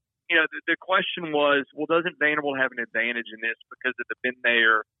 the question was, well, doesn't Vanderbilt have an advantage in this because they've been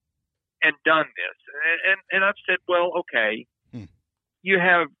there and done this? And I've said, well, okay, you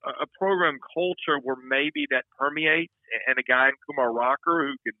have a program culture where maybe that permeates, and a guy in Kumar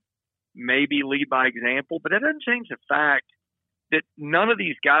Rocker who can maybe lead by example, but that doesn't change the fact that none of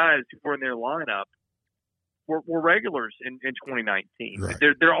these guys who were in their lineup were regulars in 2019. Right.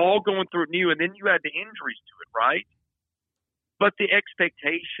 They're all going through it new, and then you add the injuries to it, right? But the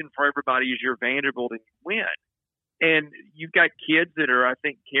expectation for everybody is you're Vanderbilt and you win. And you've got kids that are, I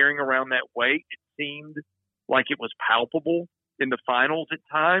think, carrying around that weight. It seemed like it was palpable in the finals at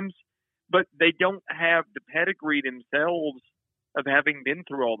times, but they don't have the pedigree themselves of having been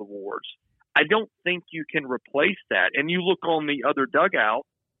through all the wars. I don't think you can replace that. And you look on the other dugout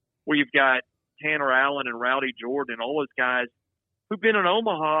where you've got Tanner Allen and Rowdy Jordan, all those guys who've been in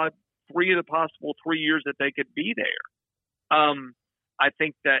Omaha 3 of the possible 3 years that they could be there. I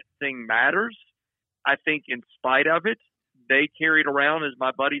think that thing matters. I think in spite of it, they carried around, as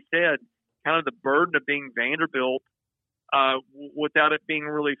my buddy said, kind of the burden of being Vanderbilt without it being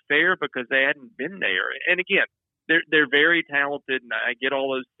really fair because they hadn't been there. And again, they're very talented, and I get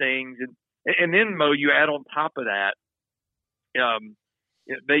all those things. And then, Mo, you add on top of that,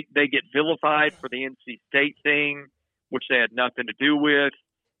 they get vilified for the NC State thing, which they had nothing to do with.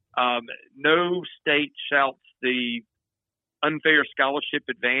 No state shouts the unfair scholarship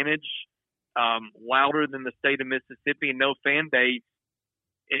advantage louder than the state of Mississippi, and no fan base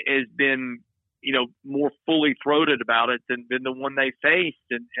has been, more fully throated about it than the one they faced.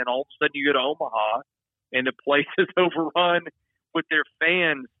 And all of a sudden you go to Omaha and the place is overrun with their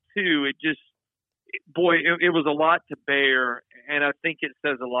fans too. It just, it was a lot to bear. And I think it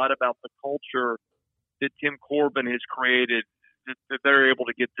says a lot about the culture that Tim Corbin has created, that they're able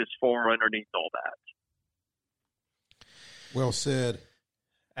to get this far underneath all that. Well said.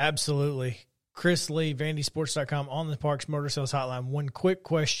 Absolutely. Chris Lee, VandySports.com, on the Parks Motor Sales Hotline. One quick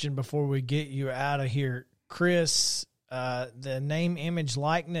question before we get you out of here. Chris, the name, image,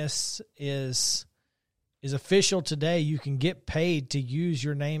 likeness is official today. You can get paid to use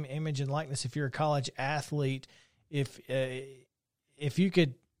your name, image, and likeness if you're a college athlete. If you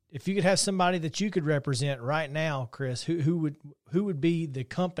could have somebody that you could represent right now, Chris, who would be the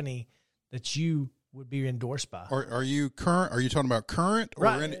company that you would be endorsed by? Are you current? Are you talking about current or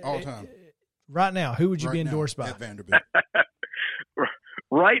all time? Right now, who would you be endorsed by? At Vanderbilt.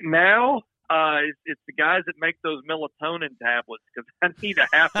 Right now, it's the guys that make those melatonin tablets, because I need a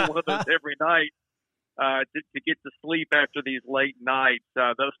half one of those every night to get to sleep after these late nights.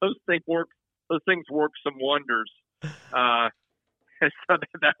 Those things work some wonders. So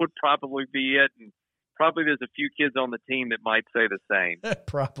that would probably be it. And probably there's a few kids on the team that might say the same.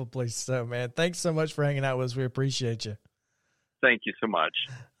 Probably so, man. Thanks so much for hanging out with us. We appreciate you. Thank you so much.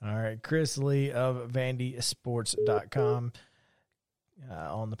 All right. Chris Lee of VandySports.com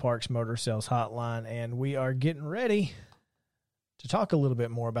on the Parks Motor Sales Hotline. And we are getting ready to talk a little bit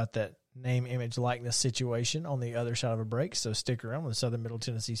more about that name, image, likeness situation on the other side of a break. So stick around with Southern Middle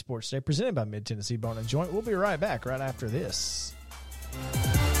Tennessee Sports Today, presented by Mid-Tennessee Bone and Joint. We'll be right back right after this.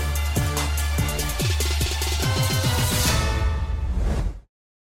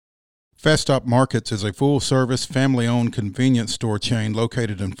 Fast Stop Markets is a full-service, family-owned convenience store chain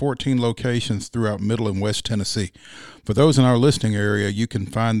located in 14 locations throughout Middle and West Tennessee. For those in our listening area, you can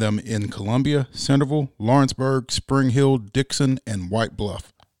find them in Columbia, Centerville, Lawrenceburg, Spring Hill, Dixon, and White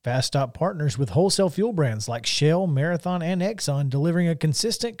Bluff. Fast Stop partners with wholesale fuel brands like Shell, Marathon, and Exxon, delivering a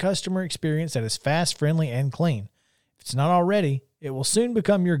consistent customer experience that is fast, friendly, and clean. If it's not already, it will soon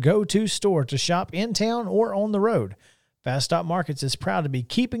become your go-to store to shop in town or on the road. Fast Stop Markets is proud to be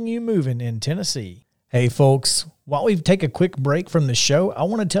keeping you moving in Tennessee. Hey folks, while we take a quick break from the show, I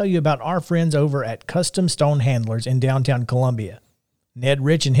want to tell you about our friends over at Custom Stone Handlers in downtown Columbia. Ned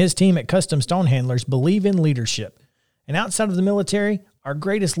Rich and his team at Custom Stone Handlers believe in leadership. And outside of the military, our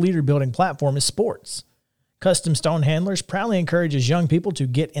greatest leader building platform is sports. Custom Stone Handlers proudly encourages young people to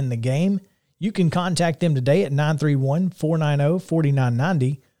get in the game. You can contact them today at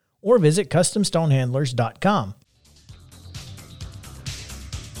 931-490-4990 or visit CustomStonehandlers.com.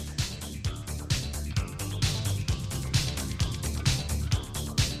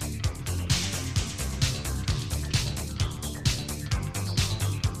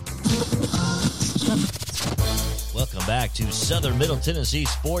 Welcome back to Southern Middle Tennessee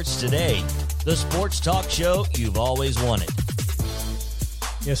Sports Today, the sports talk show you've always wanted.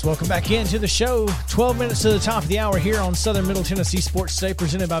 Yes, welcome back into the show. 12 minutes to the top of the hour here on Southern Middle Tennessee Sports Today,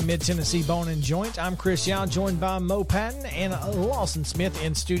 presented by Mid-Tennessee Bone and Joint. I'm Chris Yow, joined by Mo Patton and Lawson Smith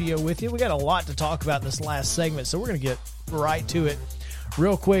in studio with you. We got a lot to talk about in this last segment, so we're going to get right to it.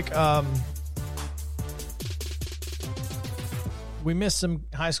 Real quick, we missed some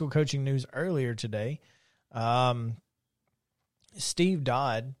high school coaching news earlier today. Steve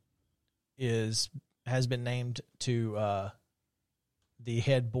Dodd has been named to the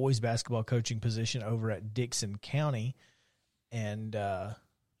head boys basketball coaching position over at Dickson County, and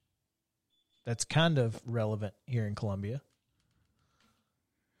that's kind of relevant here in Columbia.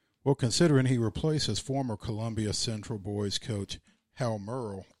 Well, considering he replaces former Columbia Central boys coach Hal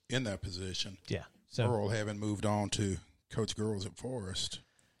Merle in that position, yeah, so Merle having moved on to coach girls at Forest.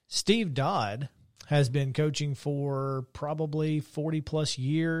 Steve Dodd has been coaching for probably 40-plus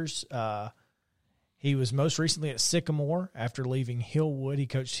years. He was most recently at Sycamore after leaving Hillwood. He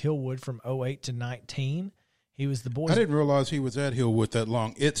coached Hillwood from 2008 to 2019. He was the boys. I didn't realize he was at Hillwood that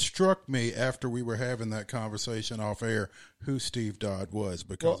long. It struck me after we were having that conversation off air who Steve Dodd was,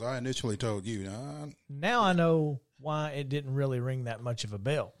 because I initially told you. Now I know why it didn't really ring that much of a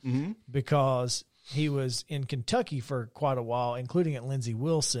bell, because he was in Kentucky for quite a while, including at Lindsey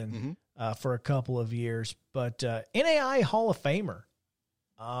Wilson for a couple of years. But NAI Hall of Famer.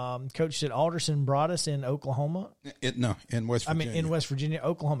 Coached at Alderson Broadus in Oklahoma. In West Virginia. In West Virginia,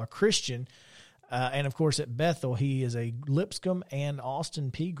 Oklahoma Christian. And, of course, at Bethel, he is a Lipscomb and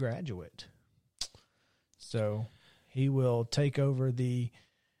Austin Peay graduate. So he will take over the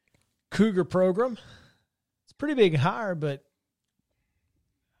Cougar program. It's a pretty big hire, but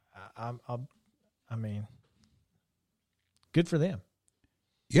I mean, good for them.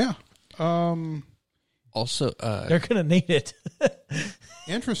 Yeah. Also, they're going to need it.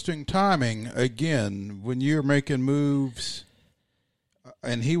 Interesting timing, again, when you're making moves,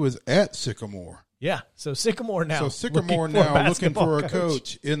 and he was at Sycamore. Yeah, so Sycamore now. looking for a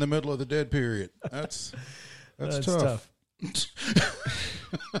coach in the middle of the dead period. That's tough.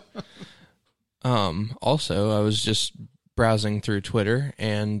 Also, I was just browsing through Twitter,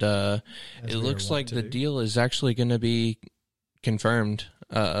 and it looks like the deal is actually going to be confirmed.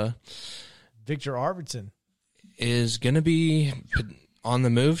 Victor Arvidsson is going to be on the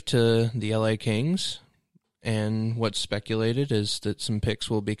move to the LA Kings, and what's speculated is that some picks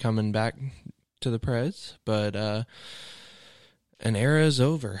will be coming back to the Preds, but an era is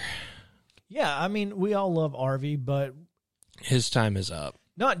over. Yeah, I mean, we all love Arvy, but his time is up.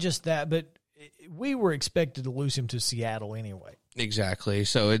 Not just that, but we were expected to lose him to Seattle anyway. Exactly,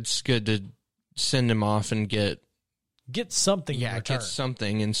 so it's good to send him off and get something in return. Get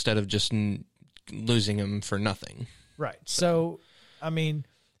something instead of just losing him for nothing. Right. So, I mean,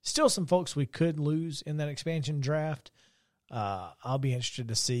 still some folks we could lose in that expansion draft. I'll be interested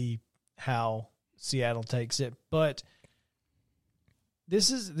to see how Seattle takes it. But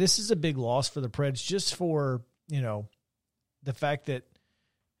this is a big loss for the Preds, just for, the fact that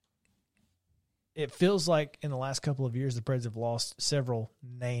it feels like in the last couple of years the Preds have lost several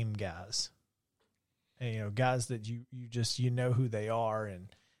name guys. And, guys that you just know who they are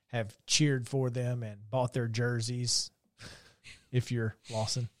and have cheered for them and bought their jerseys, if you're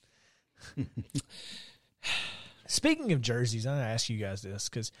Lawson. Speaking of jerseys, I'm going to ask you guys this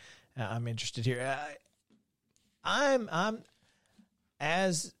because I'm interested here. I'm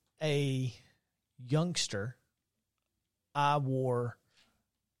as a youngster, I wore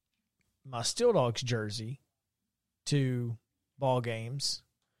my Steel Dogs jersey to ball games.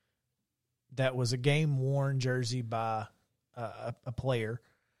 That was a game-worn jersey by a player.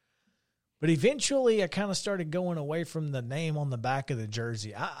 But eventually I kind of started going away from the name on the back of the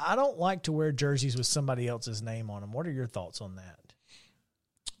jersey. I don't like to wear jerseys with somebody else's name on them. What are your thoughts on that?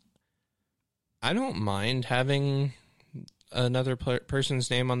 I don't mind having another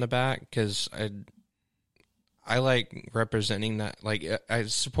person's name on the back because I like representing that, like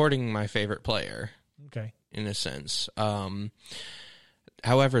supporting my favorite player. Okay. In a sense.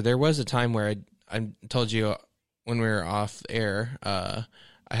 However, there was a time where I told you when we were off air, I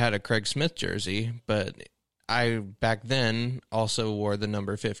had a Craig Smith jersey, but I back then also wore the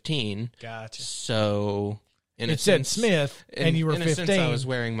number 15. Gotcha. So it said Smith, and you were 15. In a sense, I was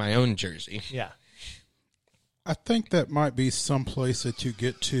wearing my own jersey. Yeah. I think that might be some place that you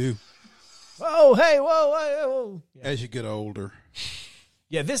get to Oh, hey, whoa. Yeah. as you get older.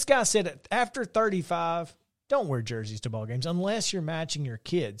 Yeah, this guy said after 35, don't wear jerseys to ball games unless you're matching your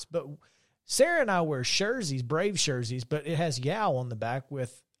kids. But Sarah and I wear jerseys, Brave jerseys, but it has Yao on the back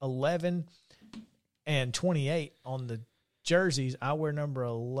with 11 and 28 on the jerseys. I wear number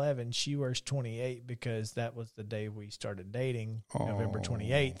 11. She wears 28 because that was the day we started dating, November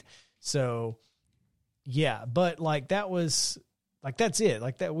 28th. So, yeah, but like that was like that's it.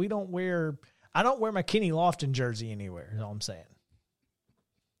 Like that we don't wear – I don't wear my Kenny Lofton jersey anywhere is all I'm saying.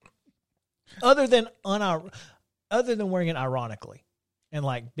 Other than wearing it ironically and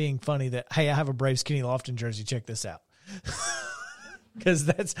like being funny that, hey, I have a Braves Kenny Lofton jersey. Check this out. Because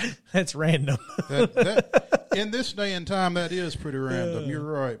that's random. that, in this day and time, that is pretty random. You're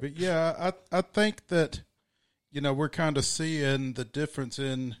right. But, yeah, I think that, we're kind of seeing the difference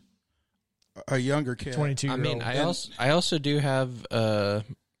in a younger kid. 22-year-old. I mean, I also do have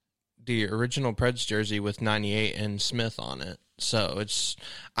the original Preds jersey with 98 and Smith on it. So it's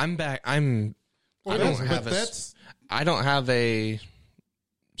I'm back. I don't have a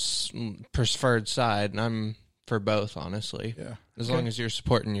preferred side, and I'm for both, honestly. Yeah. As long as you're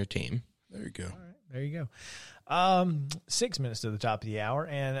supporting your team. There you go. All right, there you go. 6 minutes to the top of the hour,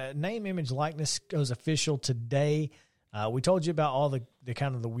 and name, image, likeness goes official today. We told you about all the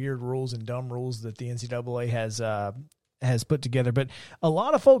kind of the weird rules and dumb rules that the NCAA has put together, but a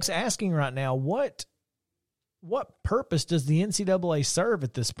lot of folks asking right now, what purpose does the NCAA serve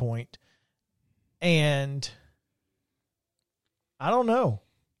at this point? And I don't know.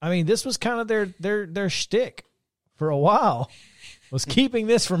 I mean, this was kind of their shtick for a while, was keeping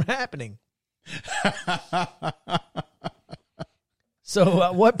this from happening.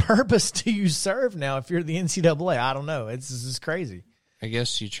 So what purpose do you serve now if you're the NCAA? I don't know. This is crazy. I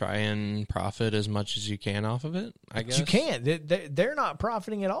guess you try and profit as much as you can off of it, I guess. You can't. They're not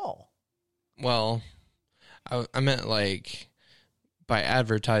profiting at all. Well, I meant like by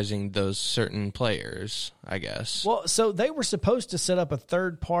advertising those certain players, I guess. Well, so they were supposed to set up a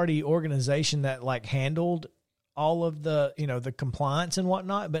third-party organization that like handled all of the, the compliance and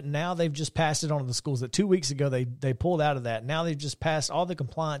whatnot, but now they've just passed it on to the schools. That 2 weeks ago they pulled out of that. Now they've just passed all the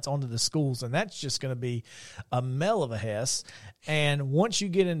compliance onto the schools, and that's just going to be a mell of a hess. And once you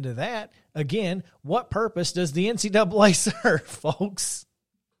get into that, again, what purpose does the NCAA serve, folks?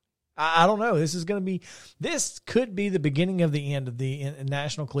 I don't know. This could be the beginning of the end of the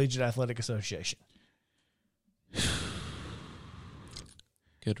National Collegiate Athletic Association.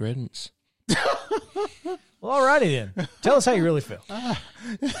 Good riddance. Well, all righty then. Tell us how you really feel.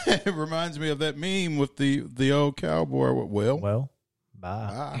 It reminds me of that meme with the old cowboy. Well,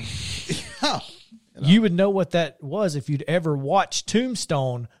 bye. You would know what that was if you'd ever watched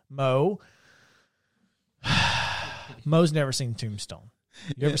Tombstone, Mo. Mo's never seen Tombstone.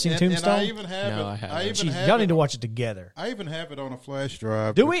 You ever seen Tombstone? And I even have No, it. I haven't. Y'all need to watch it together. I even have it on a flash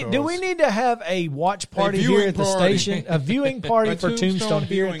drive. Do we need to have a watch party here at the station? A viewing party for Tombstone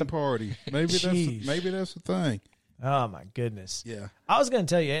here at the party. Maybe that's the thing. Oh my goodness! Yeah, I was going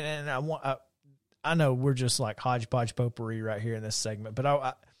to tell you, and I know we're just like hodgepodge potpourri right here in this segment, but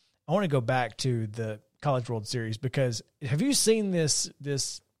I want to go back to the College World Series because have you seen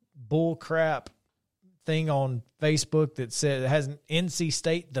this bull crap thing on Facebook that said it has an NC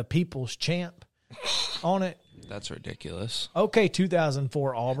State the People's Champ on it? That's ridiculous. Okay,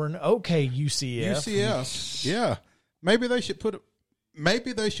 2004 Auburn. Okay, UCF. UCF. Yeah, maybe they should put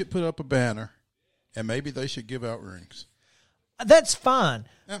up a banner, and maybe they should give out rings. That's fine,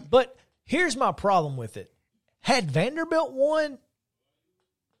 Yeah. but here's my problem with it. Had Vanderbilt won,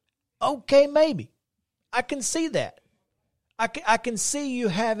 okay, maybe I can see that. I can see you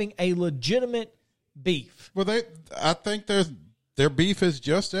having a legitimate beef. Well, I think their beef is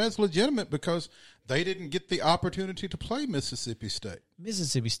just as legitimate because they didn't get the opportunity to play Mississippi State.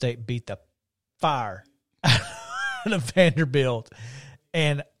 Mississippi State beat the fire out of Vanderbilt,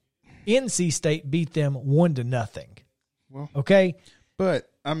 and NC State beat them 1-0. Well, okay, but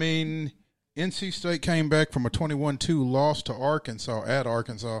I mean, NC State came back from a 21-2 loss to Arkansas at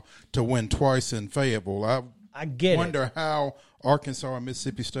Arkansas to win twice in Fayetteville. I get wonder it. how Arkansas and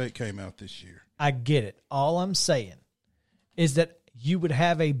Mississippi State came out this year. I get it. All I'm saying is that you would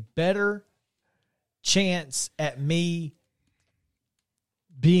have a better chance at me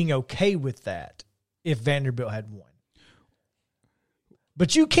being okay with that if Vanderbilt had won.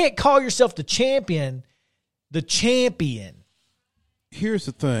 But you can't call yourself the champion. Here's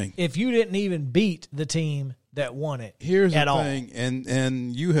the thing. If you didn't even beat the team that won it Here's at the all. thing,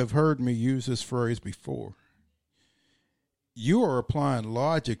 and you have heard me use this phrase before. You are applying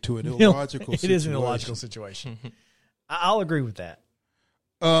logic to an illogical situation. It is an illogical situation. I'll agree with that.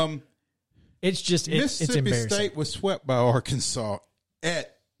 It's just it's Mississippi embarrassing. State was swept by Arkansas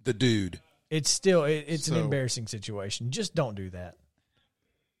at the dude. It's still it's an So- embarrassing situation. Just don't do that.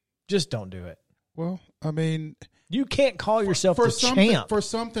 Just don't do it. Well, I mean, You can't call yourself for the something champ. for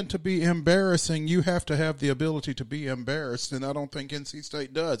something to be embarrassing, you have to have the ability to be embarrassed, and I don't think NC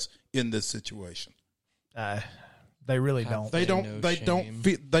State does in this situation. They really don't. They don't. no They shame.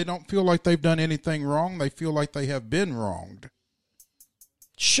 don't. They don't feel like they've done anything wrong. They feel like they have been wronged.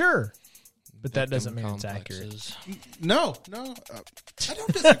 Sure, but that doesn't Victim mean it's accurate. complexes. No, I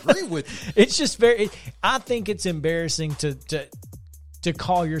don't disagree with you. It's just very. I think it's embarrassing to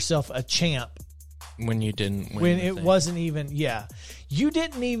call yourself a champ When you didn't win when the it thing. wasn't even. Yeah, you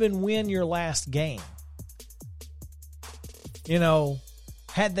didn't even win your last game. You know,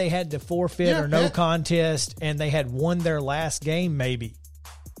 had they had to forfeit Yeah, or no yeah. contest and they had won their last game, maybe.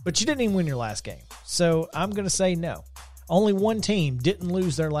 But you didn't even win your last game. So I'm going to say no. Only one team didn't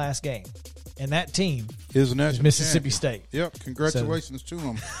lose their last game. And that team Is national Mississippi champion. State. Yep. Congratulations to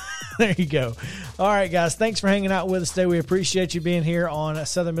them. There you go. All right, guys. Thanks for hanging out with us today. We appreciate you being here on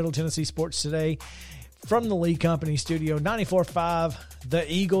Southern Middle Tennessee Sports Today from the Lee Company Studio, 94.5,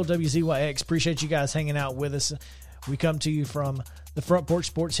 The Eagle, WZYX. Appreciate you guys hanging out with us. We come to you from the Front Porch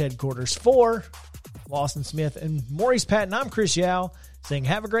Sports headquarters for Lawson Smith and Maurice Patton. I'm Chris Yao saying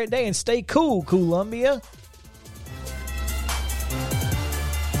have a great day and stay cool, Columbia.